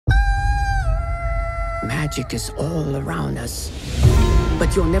Magic is all around us,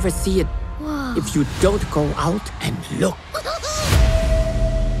 but you'll never see it if you don't go out and look.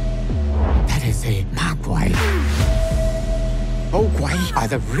 That is a Mogwai. Mogwai are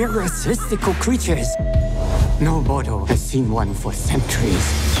the rarest mystical creatures. No mortal has seen one for centuries.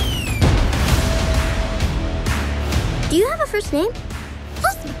 Do you have a first name?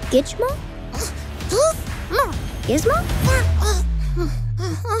 Gizmo? Gizmo?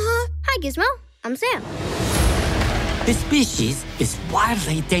 Hi, Gizmo. I'm Sam. This species is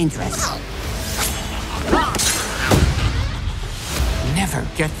wildly dangerous. Never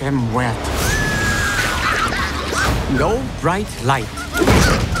get them wet. No bright light.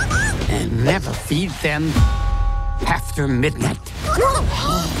 And never feed them after midnight.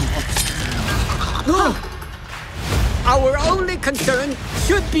 Our only concern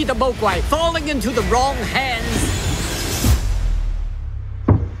should be the Mogwai falling into the wrong hands.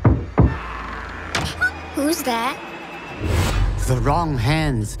 Who's that? The wrong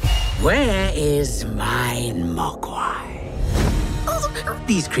hands. Where is my Mogwai?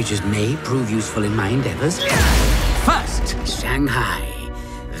 These creatures may prove useful in my endeavors. First, Shanghai.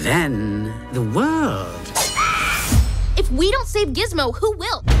 Then, the world. If we don't save Gizmo, who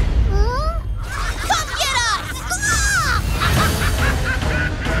will? Come get us!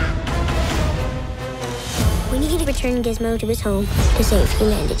 We need to return Gizmo to his home to save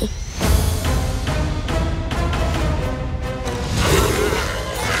humanity.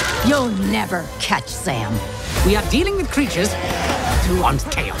 You'll never catch Sam. We are dealing with creatures who want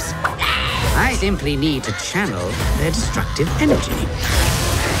chaos. I simply need to channel their destructive energy.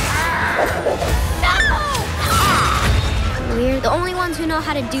 We're the only ones who know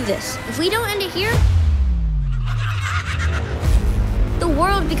how to do this. If we don't end it here, the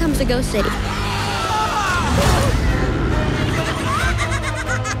world becomes a ghost city.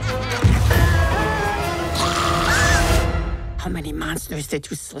 How many monsters did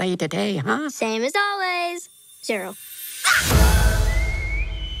you slay today, huh? Same as always. 0.